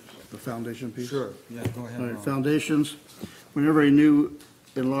to read the foundation piece? Sure, yeah, go ahead, All right, Ron. foundations, whenever a new,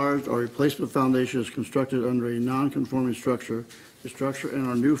 enlarged, or replacement foundation is constructed under a non-conforming structure, the structure and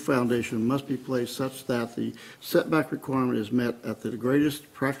our new foundation must be placed such that the setback requirement is met at the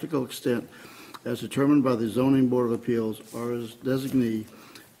greatest practical extent as determined by the zoning board of appeals or as designee,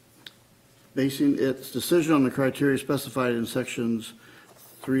 basing its decision on the criteria specified in sections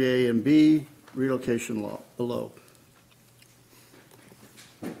 3A and B, relocation law below.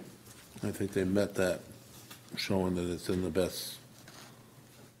 I think they met that, showing that it's in the best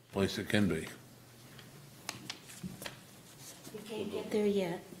place it can be. You can't get there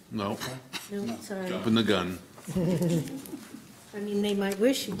yet. No, No, sorry. jumping the gun. I mean, they might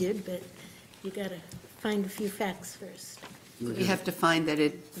wish you did, but you got to find a few facts first. You have to find that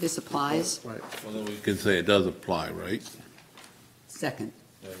this applies. Right. Well, then we can say it does apply, right? Second.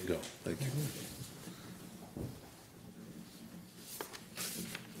 There you go, thank you.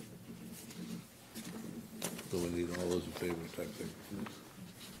 So we need all those in favor type thing.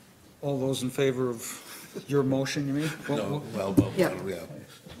 All those in favor of your motion, you mean? No, well, Yeah. yeah,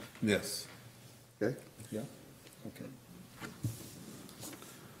 yes. Okay? Yeah, okay.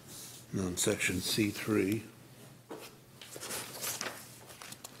 And then section C3,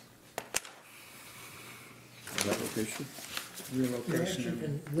 Application?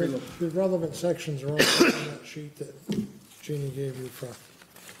 Relocation. The relevant sections are also on that sheet that Jeannie gave you for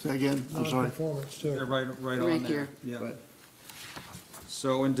Say again, I'm sorry. non-conformance They're too. right on Right there. here. Yeah. Right.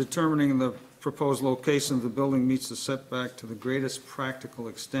 So in determining the proposed location of the building meets the setback to the greatest practical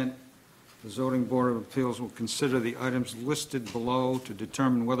extent, the zoning board of appeals will consider the items listed below to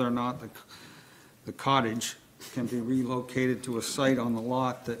determine whether or not the cottage can be relocated to a site on the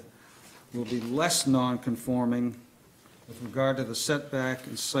lot that will be less non-conforming with regard to the setback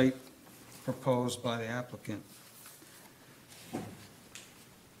and site proposed by the applicant.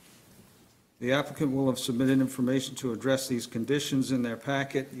 The applicant will have submitted information to address these conditions in their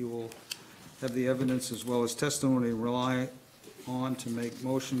packet. You will have the evidence as well as testimony to rely on to make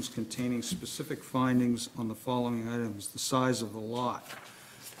motions containing specific findings on the following items: the size of the lot.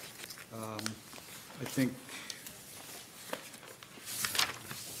 I think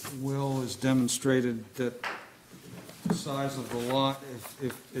Will has demonstrated that the size of the lot,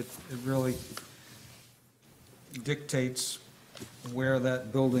 if it really dictates where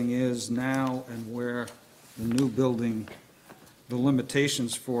that building is now and where the new building, the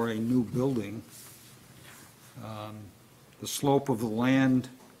limitations for a new building. The slope of the land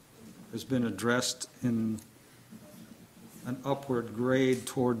has been addressed in an upward grade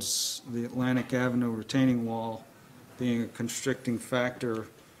towards the Atlantic Avenue retaining wall being a constricting factor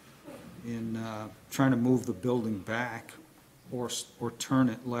in trying to move the building back or turn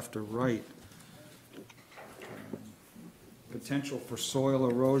it left or right. Potential for soil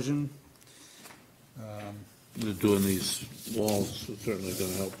erosion. doing these walls is certainly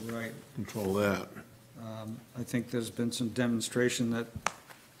going to help Right. control that. I think there's been some demonstration that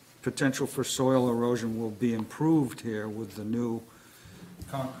potential for soil erosion will be improved here with the new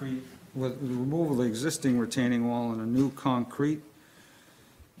concrete, with the removal of the existing retaining wall and a new concrete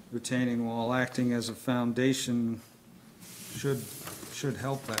retaining wall acting as a foundation should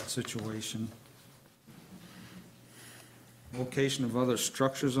help that situation. Location of other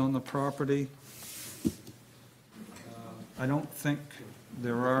structures on the property. I don't think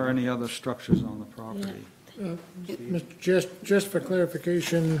there are any other structures on the property. Just for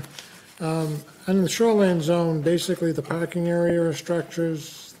clarification, in the shoreline zone, basically the parking area are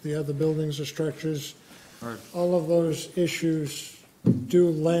structures, the other buildings are structures. Right. All of those issues do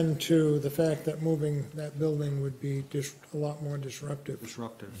lend to the fact that moving that building would be a lot more disruptive.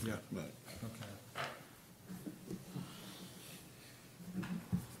 Disruptive, yeah. Right. Okay.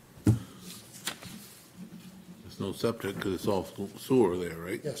 There's no septic because it's all sewer there,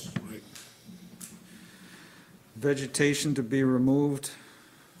 right? Yes. Right. Vegetation to be removed.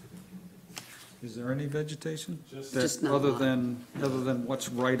 Is there any vegetation? Just not Other a lot. than what's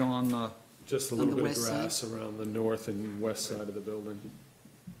right on the, Just a On little the bit of west side? grass around the north and west side of the building.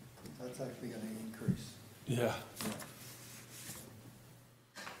 That's actually gonna increase. Yeah.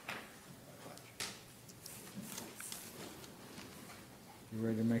 you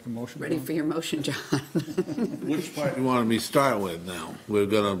ready to make a motion? Ready Tom? for your motion, John? Which part you want me to start with now? We're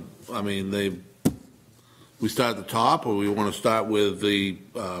gonna, we start at the top, or we want to start with the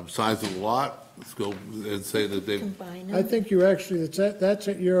size of the lot? Let's go and say that they, Combine I them. think you actually, that's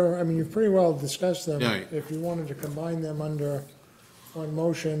at your, I mean, you've pretty well discussed them. Yeah. If you wanted to combine them under one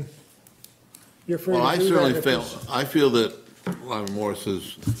motion, you're free to do well, that. I certainly if feel, it's- I feel that Lyman Morris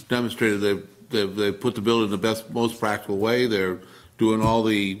has demonstrated, they've put the building in the best, most practical way. They're doing all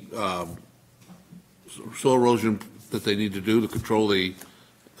the soil erosion that they need to do to control the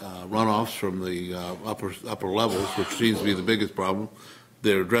runoffs from the upper levels, which seems to be the biggest problem.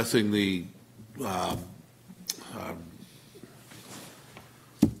 They're addressing the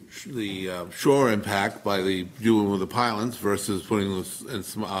shore impact by the doing with the pylons versus putting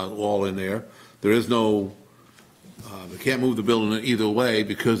this wall in there. There is no, they can't move the building either way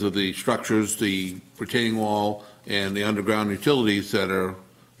because of the structures, the retaining wall, and the underground utilities that are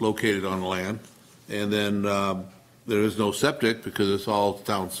located on the land. And then there is no septic because it's all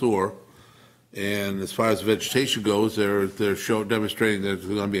town sewer. And as far as vegetation goes, they're demonstrating that there's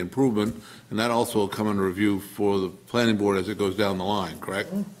going to be improvement, and that also will come under review for the planning board as it goes down the line,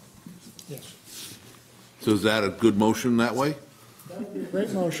 correct? Yes. So is that a good motion that way? Great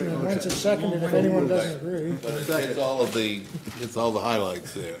motion, and once it's seconded, if anyone doesn't agree. It's all the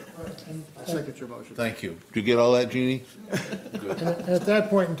highlights there. I second your motion. Thank you. Did you get all that, Jeannie? And at that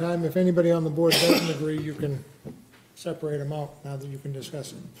point in time, if anybody on the board doesn't agree, you can separate them out now that you can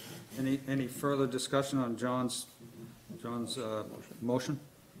discuss it. Any further discussion on John's motion?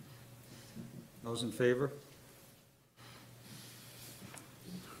 Those in favor?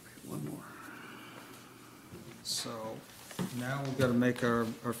 One more. So now we've got to make our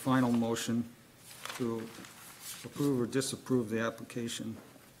final motion to approve or disapprove the application.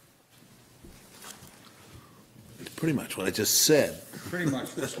 It's pretty much what I just said. Pretty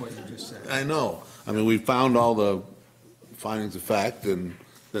much that's what you just said. I know. I mean, we found all the findings of fact and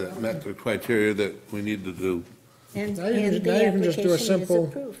that it met the criteria that we needed to do. And Now you can- the now you can just do a application is simple-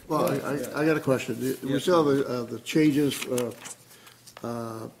 approved. Well, I got a question. We Yes, still have the changes,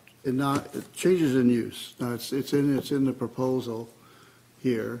 changes in use. Now, it's in the proposal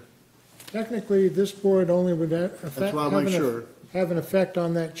here. Technically, this board only would That's why I make sure. have an effect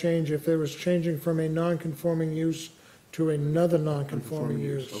on that change if it was changing from a non-conforming use to another non-conforming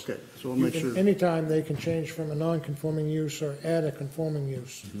use. Okay, so we'll You make can- sure. Anytime they can change from a non-conforming use or add a conforming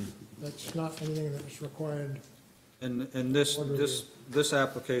use. Mm-hmm. That's not anything that's required. And this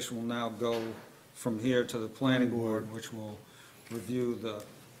application will now go from here to the planning board, which will review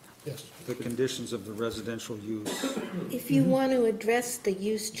Yes. the conditions of the residential use. If you want to address the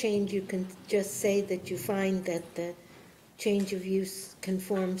use change, you can just say that you find that the change of use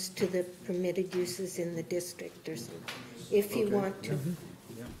conforms to the permitted uses in the district or something, if you Okay. want to.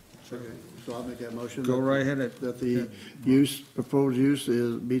 So I'll make that motion. Go right ahead. That the use, proposed use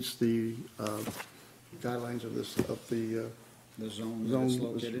meets the guidelines of this, of the The zone that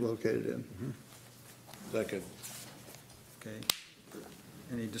zone it's it's located in. Second. Okay.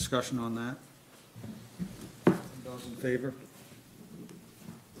 Any discussion on that? Those in favor?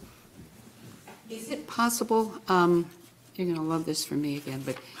 Is it possible, you're going to love this from me again,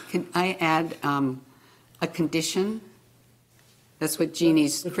 but can I add a condition? That's what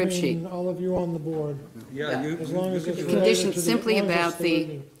Jeannie's crib sheet. Between all of you on the board, Yeah, you. as long as it's you- related Condition to the- simply as long as about it's the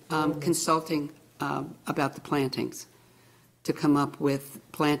related. consulting about the plantings, to come up with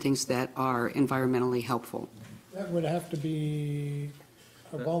plantings that are environmentally helpful. That would have to be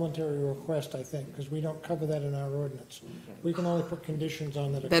a voluntary request, I think, because we don't cover that in our ordinance. We can only put conditions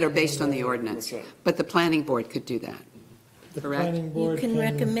on that. That are based on the ordinance. But the planning board could do that. The correct? planning You board can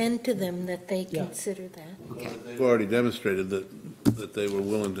recommend to them that they Yeah. consider that. Okay. They've already demonstrated that they were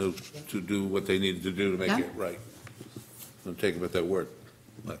willing to do what they needed to do to make Yeah. it right. I'm taking them at their word.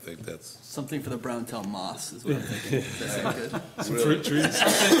 I think that's. Something for the browntail moss is what I'm thinking. Does that sound good? Some fruit trees.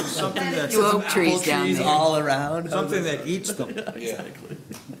 Something that, Two oak trees Apple down trees there. all around. something that eats them. Exactly.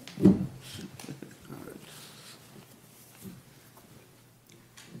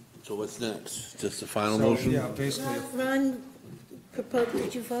 So what's next? Just the final So, motion? yeah, basically, Ron proposed,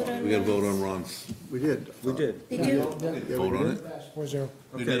 did you vote on We gotta that? vote on Ron's. We did. we did. Did you? Vote on it? 4-0.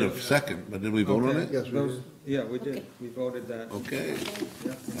 We did a second, but did we vote on it? Yes, we Those- did. Yeah, we did. We voted that. Okay.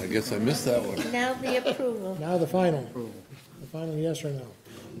 I guess I missed that one. Now the approval. Now the final. The final yes or no.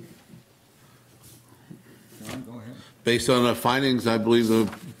 John, go ahead. Based on the findings, I believe the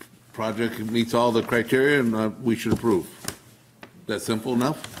project meets all the criteria and we should approve. That simple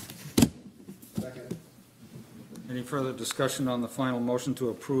enough? Any further discussion on the final motion to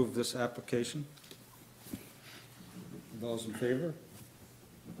approve this application? Those in favor?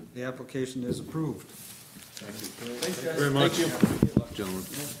 The application is approved. Very much. Gentlemen.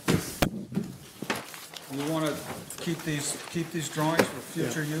 You want to keep these drawings for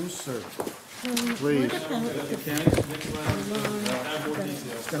future use, or Please. What about the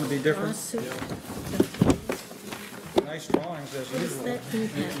it's going to be different? lawsuit? Nice drawings as Does usual. that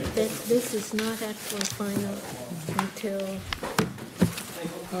impact, that this is not actual final until,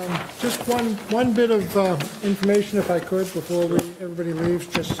 Just one bit of information, if I could, before everybody leaves,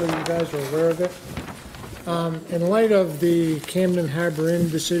 just so you guys are aware of it. In light of the Camden Harbor Inn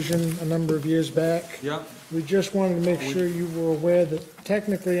decision a number of years back, Yeah, we just wanted to make sure you were aware that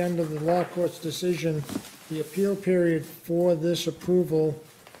technically, under the law court's decision, the appeal period for this approval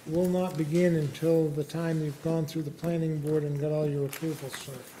will not begin until the time you've gone through the planning board and got all your approvals.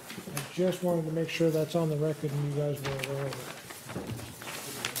 So I just wanted to make sure that's on the record and you guys were aware of it.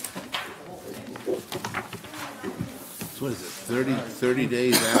 So what is it, 30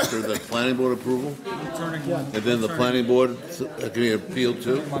 days after the planning board approval? turning And then the planning board can be appealed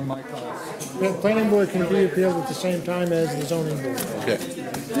too? my mic off. The planning board can be appealed at the same time as the zoning board. Okay.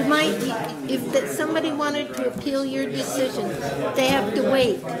 you might, if somebody wanted to appeal your decision, they have to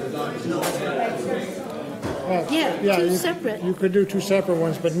wait. Yeah, two you- separate. You could do two separate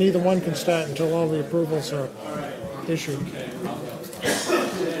ones, but neither one can start until all the approvals are issued.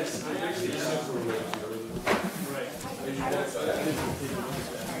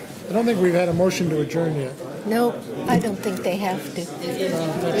 I don't think we've had a motion to adjourn yet. No, I don't think they have to.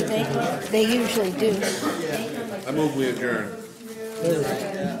 Do they? They usually do. I move we adjourn. There we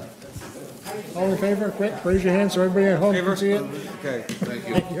go. All in favor, quick, raise your hand so everybody at home can see it. Okay. Thank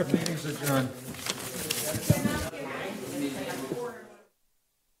you. Thank you. Meeting's adjourned.